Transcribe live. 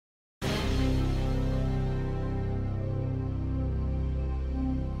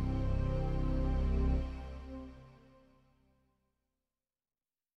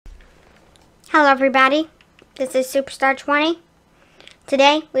Hello everybody, this is Superstar 20.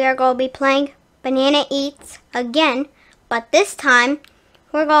 Today we are going to be playing Banana Eats again, but this time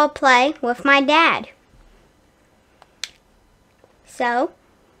we're going to play with my dad. So,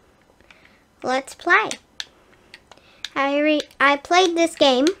 let's play. I played this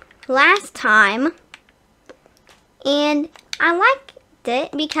game last time and I liked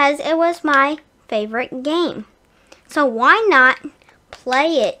it because it was my favorite game. So why not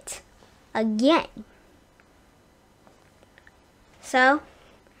play it again? So,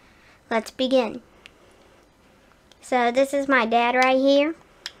 let's begin. So, this is my dad right here.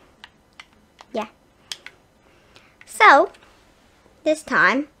 Yeah. So, this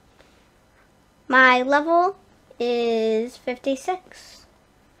time, my level is 56.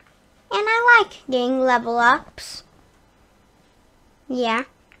 And I like getting level ups. Yeah.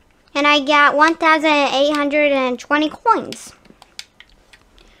 And I got 1,820 coins.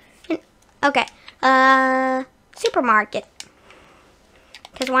 Okay, supermarket,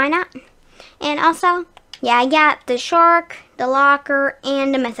 because why not? And also, yeah, I got the shark, the locker,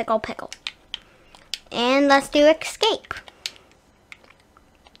 and the mythical pickle. And let's do escape.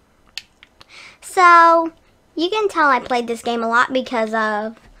 So, you can tell I played this game a lot because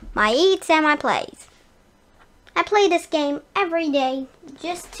of my eats and my plays. I play this game every day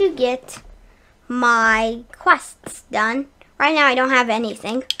just to get my quests done. Right now I don't have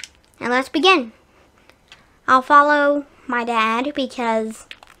anything. And let's begin. I'll follow my dad because,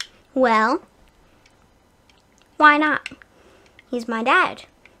 well, why not? He's my dad.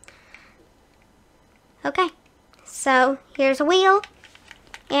 Okay, so here's a wheel,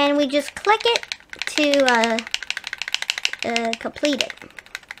 and we just click it to complete it.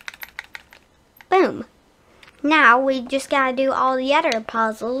 Boom. Now we just gotta do all the other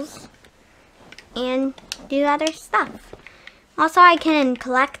puzzles and do other stuff. Also, I can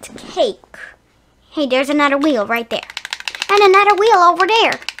collect cake. Hey, there's another wheel right there. And another wheel over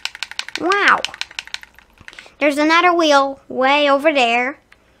there. Wow. There's another wheel way over there.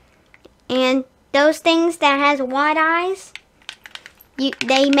 And those things that has white eyes,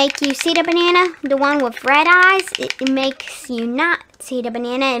 they make you see the banana. The one with red eyes, it makes you not see the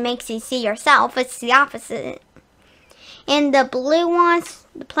banana. It makes you see yourself. It's the opposite. And the blue ones,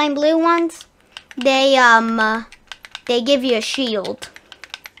 the plain blue ones, they give you a shield,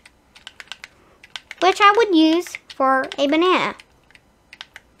 which I would use for a banana.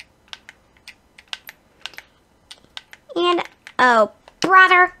 And, oh,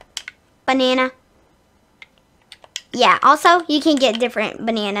 brother, banana. Yeah, also, you can get different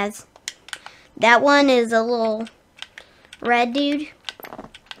bananas. That one is a little red dude.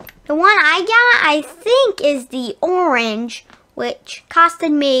 The one I got, I think, is the orange, which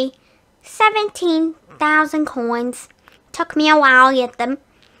costed me 17,000 coins. Took me a while to get them.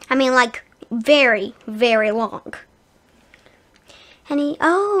 I mean, like, very, very long. And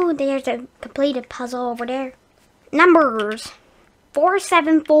oh, there's a completed puzzle over there. Numbers.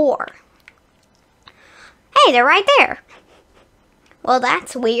 474. Hey, they're right there. Well,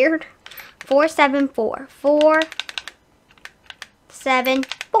 that's weird. 474.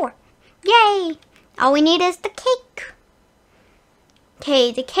 474. Yay! All we need is the cake.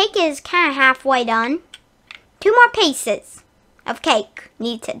 Okay, the cake is kind of halfway done. 2 more pieces of cake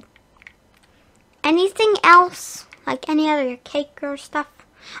needed. Anything else? Like any other cake or stuff?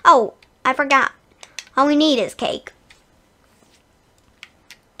 Oh, I forgot. All we need is cake.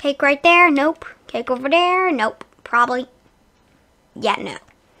 Cake right there? Nope. Cake over there? Nope. Probably. Yeah, no.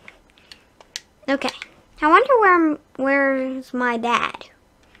 Okay. I wonder where's my dad?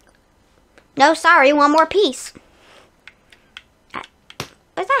 No, sorry. 1 more piece.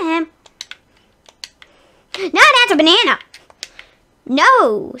 Was that him? No, that's a banana.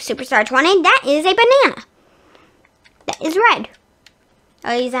 No, Superstar 20, that is a banana. That is red.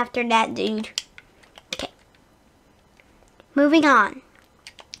 Oh, he's after that dude. Okay. Moving on.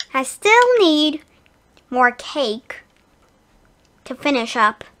 I still need more cake to finish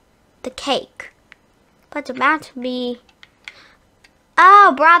up the cake. But it's about to be...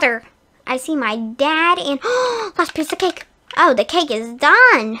 Oh, brother. I see my dad and... Oh, last piece of cake. Oh, the cake is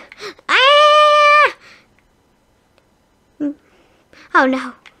done. Ah! Oh,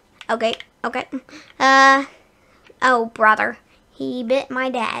 no. Okay, okay. Oh, brother. He bit my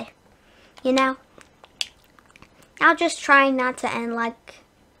dad. You know? I'll just try not to end like...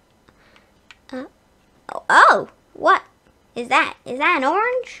 Oh, what is that? Is that an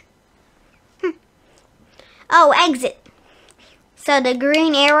orange? Oh, exit. So the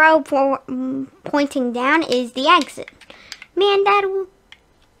green arrow pointing down is the exit. Man, Dad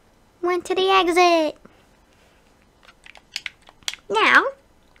went to the exit. Now,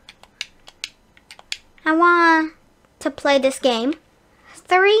 I want to play this game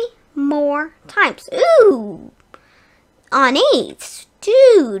 3 more times. Ooh! On 8.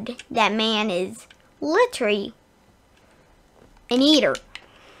 Dude, that man is literally an eater.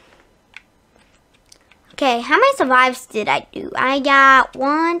 Okay, how many survives did I do? I got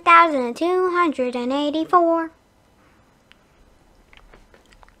 1,284.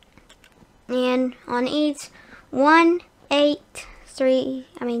 And on each,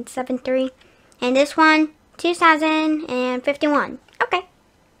 73. And this one, 2,051. Okay.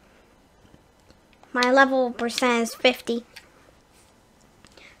 My level percent is 50.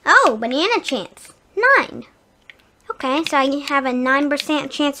 Oh, banana chance. 9. Okay, so I have a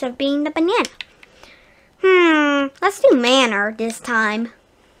 9% chance of being the banana. Let's do manor this time.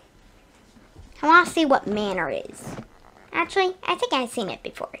 I want to see what manor is. Actually, I think I've seen it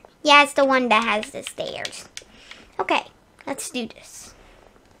before. Yeah, it's the one that has the stairs. Okay, let's do this.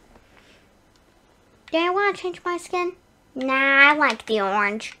 Do I want to change my skin? Nah, I like the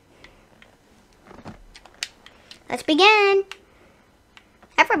orange. Let's begin.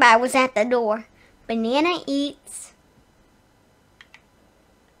 Everybody was at the door. Banana eats.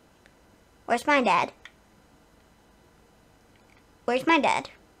 Where's my dad? Where's my dad?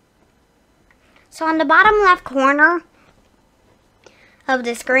 So on the bottom left corner of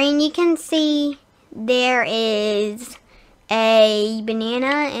the screen, you can see there is a banana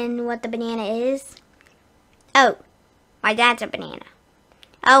and what the banana is. Oh, my dad's a banana.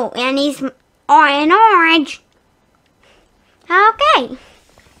 Oh, and he's an orange. Okay,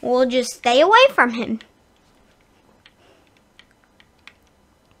 we'll just stay away from him.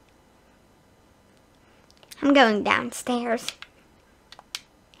 I'm going downstairs.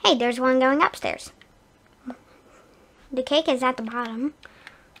 Hey, there's one going upstairs. The cake is at the bottom.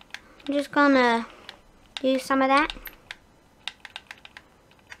 I'm just gonna do some of that.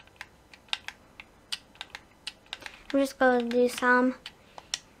 I'm just gonna do some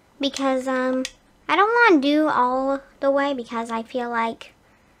because I don't want to do all the way because I feel like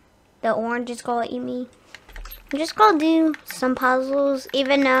the orange is gonna eat me. I'm just gonna do some puzzles,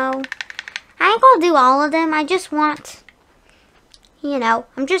 even though I ain't gonna do all of them. I just want, you know,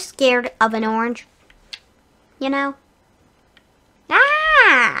 I'm just scared of an orange. You know?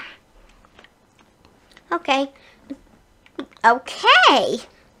 Ah! Okay. Okay.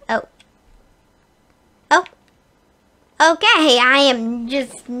 Oh. Okay, I am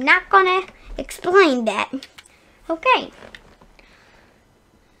just not gonna explain that. Okay.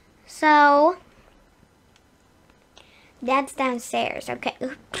 So, Dad's downstairs. Okay.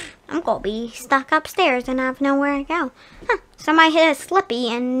 I'm gonna be stuck upstairs and I have nowhere to go. Huh. Somebody hit a slippy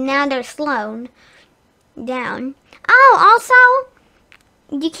and now they're slowed down. Oh, also,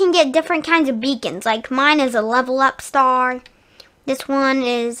 you can get different kinds of beacons. Like mine is a level up star. This one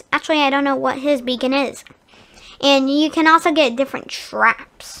is, actually I don't know what his beacon is. And you can also get different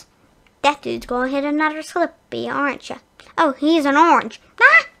traps. That dude's gonna hit another slippy, aren't you? Oh, he's an orange.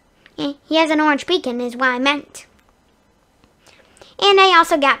 Ah! Yeah, he has an orange beacon is what I meant. And I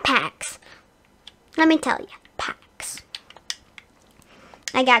also got packs. Let me tell you, packs.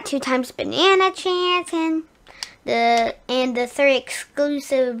 I got 2 times banana chance and the 3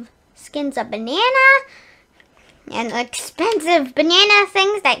 exclusive skins of banana and expensive banana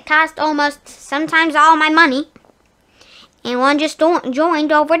things that cost almost sometimes all my money. And one just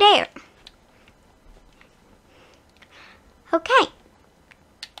joined over there. Okay.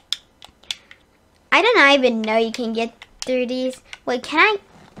 I don't even know you can get through these. Wait, can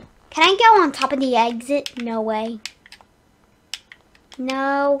I go on top of the exit? No way.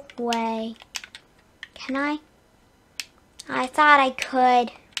 No way. Can I? I thought I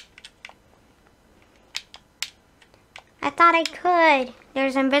could. I thought I could.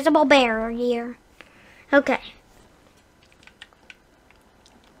 There's an invisible barrier. Okay.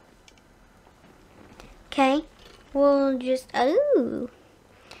 Okay. We'll just, oh.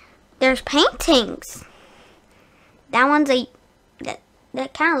 There's paintings. That one's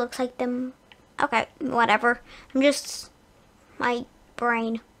that kind of looks like them. Okay, whatever. I'm just, my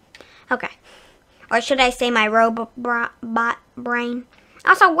brain. Okay. Or should I say my robot brain?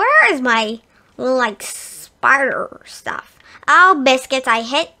 Also, where is my little, like, spider stuff? Oh, biscuits. I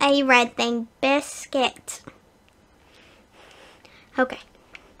hit a red thing. Biscuit. Okay.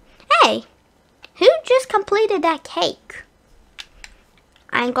 Hey, who just completed that cake?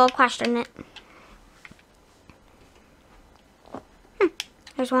 I ain't gonna question it.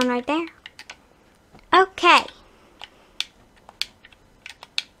 There's one right there. Okay.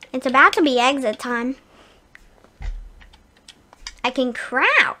 It's about to be exit time. I can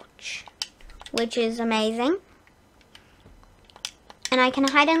crouch, which is amazing. And I can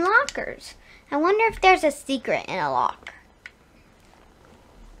hide in lockers. I wonder if there's a secret in a lock.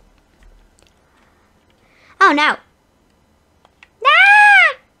 Oh no.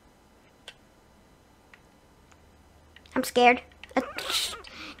 Ah! I'm scared.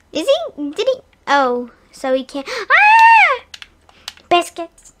 Did he? Oh, so he can't. Ah!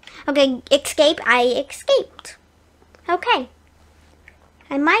 Biscuits. Okay, escape. I escaped. Okay.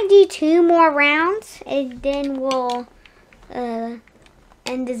 I might do 2 more rounds and then we'll end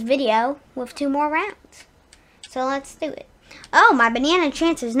this video with 2 more rounds. So let's do it. Oh, my banana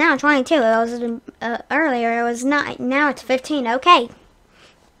chance is now 22. It was earlier. It was 9. Now it's 15. Okay.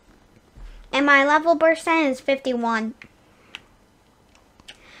 And my level percent is 51.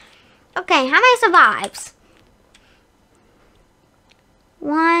 Okay, how many survives?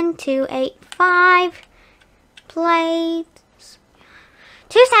 1, 2, 8, 5. Plays.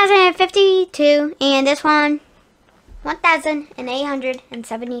 2,052. And this one,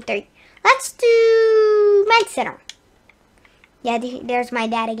 1,873. Let's do Med Center. Yeah, there's my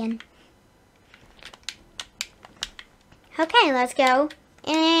dad again. Okay, let's go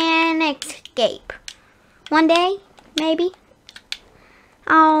and escape. One day, maybe,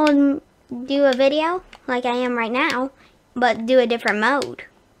 I'll do a video like I am right now, but do a different mode.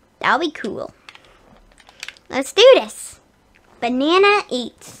 That'll be cool. Let's do this. Banana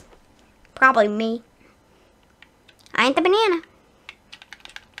eats. Probably me. I ain't the banana.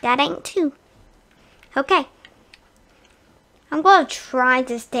 That ain't too. Okay. I'm going to try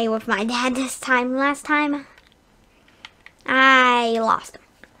to stay with my dad this time. Last time, I lost him.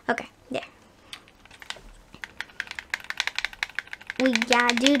 Okay, there. We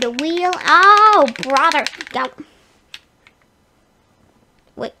gotta do the wheel. Oh, brother. Go.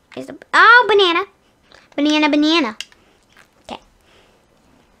 Wait, is the... Oh, banana. Banana. Okay.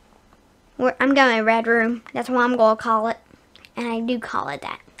 I'm going to red room. That's what I'm going to call it. And I do call it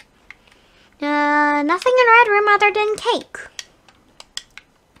that. Nothing in red room other than cake.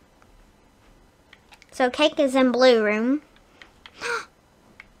 So cake is in blue room.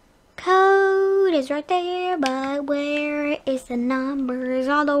 Code is right there, but where is the numbers?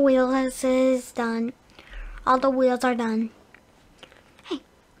 All the wheels is done. All the wheels are done. Hey,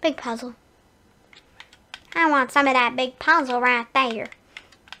 big puzzle. I want some of that big puzzle right there.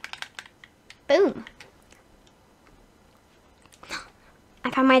 Boom. I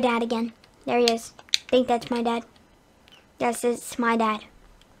found my dad again. There he is. I think that's my dad. Yes, it's my dad.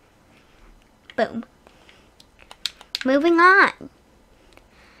 Boom. Moving on.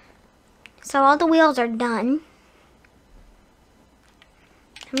 So all the wheels are done.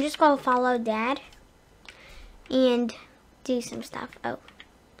 I'm just going to follow Dad and do some stuff. Oh.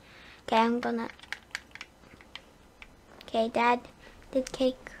 Okay, I'm going to... Okay, Dad did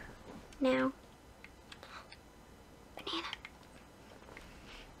cake now. Banana.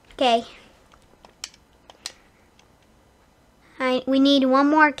 Okay. We need one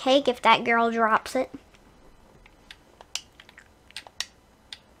more cake if that girl drops it.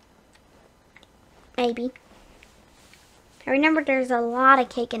 Maybe. I remember there's a lot of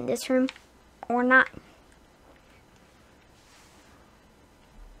cake in this room. Or not.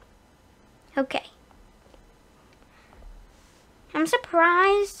 Okay. I'm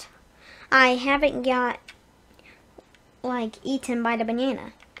surprised I haven't got, like, eaten by the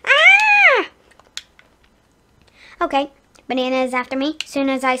banana. Ah! Okay. Banana is after me. As soon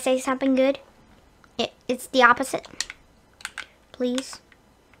as I say something good, it's the opposite. Please.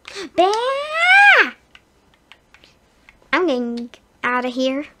 Bah! I'm getting out of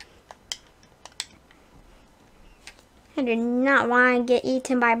here. I do not want to get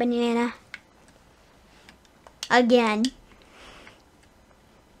eaten by banana. Again.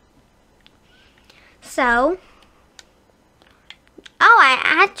 So. Oh, I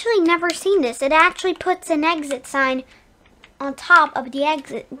actually never seen this. It actually puts an exit sign on top of the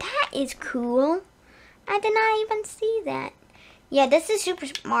exit. That is cool. I did not even see that. Yeah, this is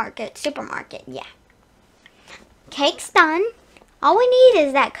supermarket, yeah. Cake's done. All we need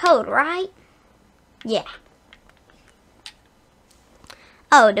is that code, right? Yeah.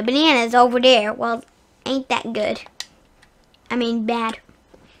 Oh, the banana's over there. Well, ain't that good. I mean, bad.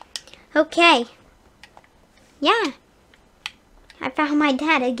 Okay. Yeah. I found my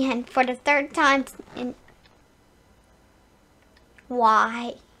dad again for the 3rd time.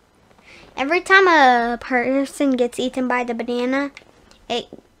 Why? Every time a person gets eaten by the banana, it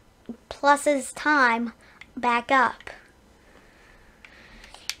pluses time back up.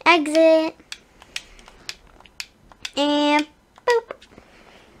 Exit. And boop.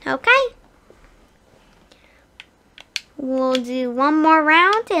 Okay. We'll do one more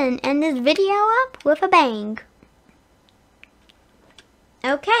round and end this video up with a bang.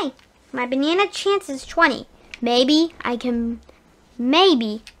 Okay. My banana chance is 20. Maybe I can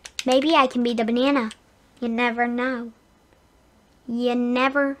be the banana. You never know. You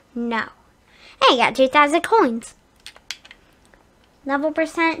never know. Hey, I got 2,000 coins. Level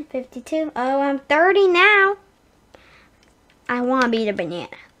percent, 52. Oh, I'm 30 now. I want to be the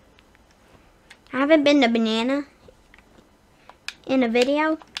banana. I haven't been the banana in a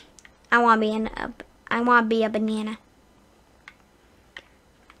video. I want to be a banana.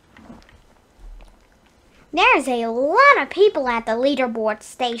 There's a lot of people at the leaderboard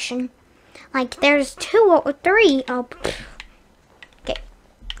station. Like there's 2 or 3. Oh, okay.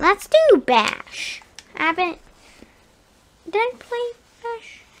 Let's do Bash. Did I play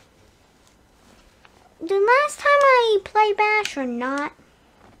Bash? The last time I played Bash or not?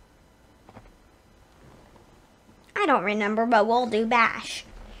 I don't remember, but we'll do Bash.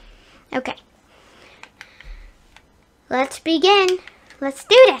 Okay. Let's begin. Let's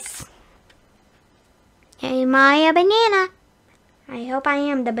do this. Am I a banana? I hope I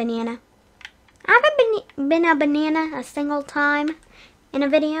am the banana. I haven't been a banana a single time in a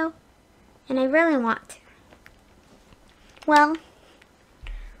video, and I really want to. Well,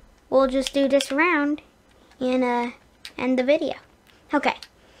 we'll just do this round and end the video. Okay,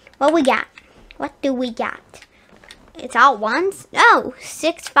 what we got? What do we got? It's all ones? Oh,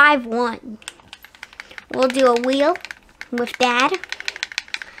 651. We'll do a wheel with Dad.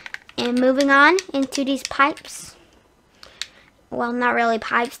 And moving on into these pipes. Well, not really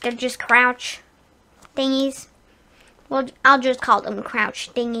pipes. They're just crouch thingies. Well, I'll just call them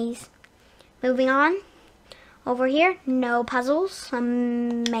crouch thingies. Moving on. Over here, no puzzles.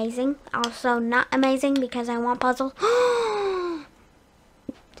 Amazing. Also not amazing because I want puzzles.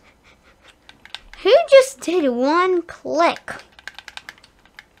 Who just did one click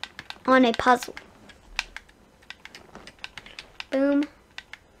on a puzzle? Boom.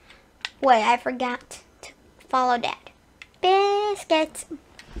 Wait, I forgot to follow Dad. Biscuits.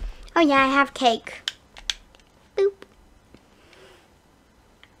 Oh yeah, I have cake. Boop.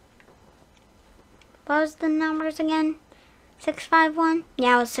 What was the numbers again? 651?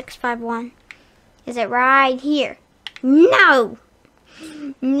 Yeah, it was 651. Is it right here? No!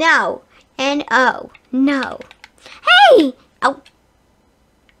 No. N-O. No. Hey! Oh.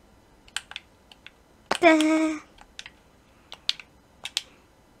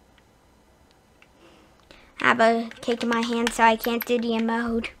 I have a cake in my hand, so I can't do the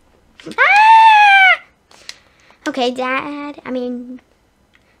emote. Ah! Okay, the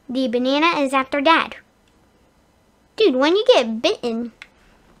banana is after Dad. Dude, when you get bitten,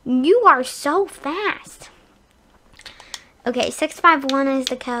 you are so fast. Okay, 651 is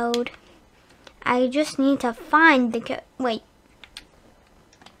the code. I just need to find the code. Wait.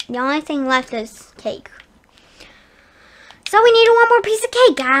 The only thing left is cake. So we need one more piece of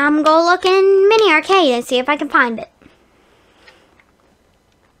cake. I'm going to look in Mini Arcade and see if I can find it.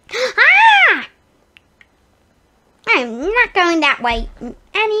 Ah! I'm not going that way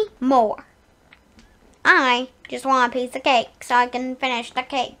anymore. I just want a piece of cake so I can finish the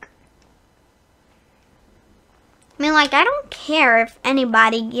cake. I mean, like, I don't care if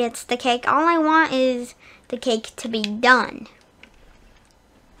anybody gets the cake. All I want is the cake to be done.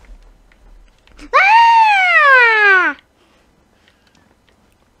 Ah!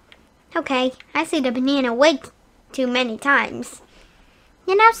 Okay, I see the banana way too many times.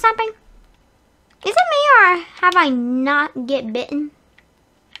 You know something? Is it me or have I not get bitten?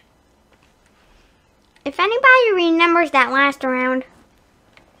 If anybody remembers that last round,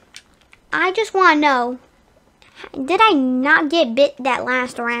 I just want to know, did I not get bit that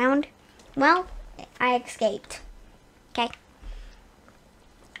last round? Well, I escaped. Okay.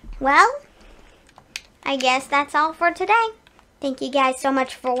 Well, I guess that's all for today. Thank you guys so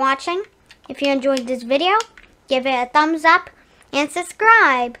much for watching. If you enjoyed this video, give it a thumbs up and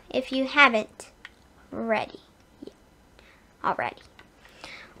subscribe if you haven't already.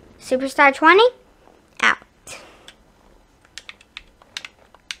 Superstar 20.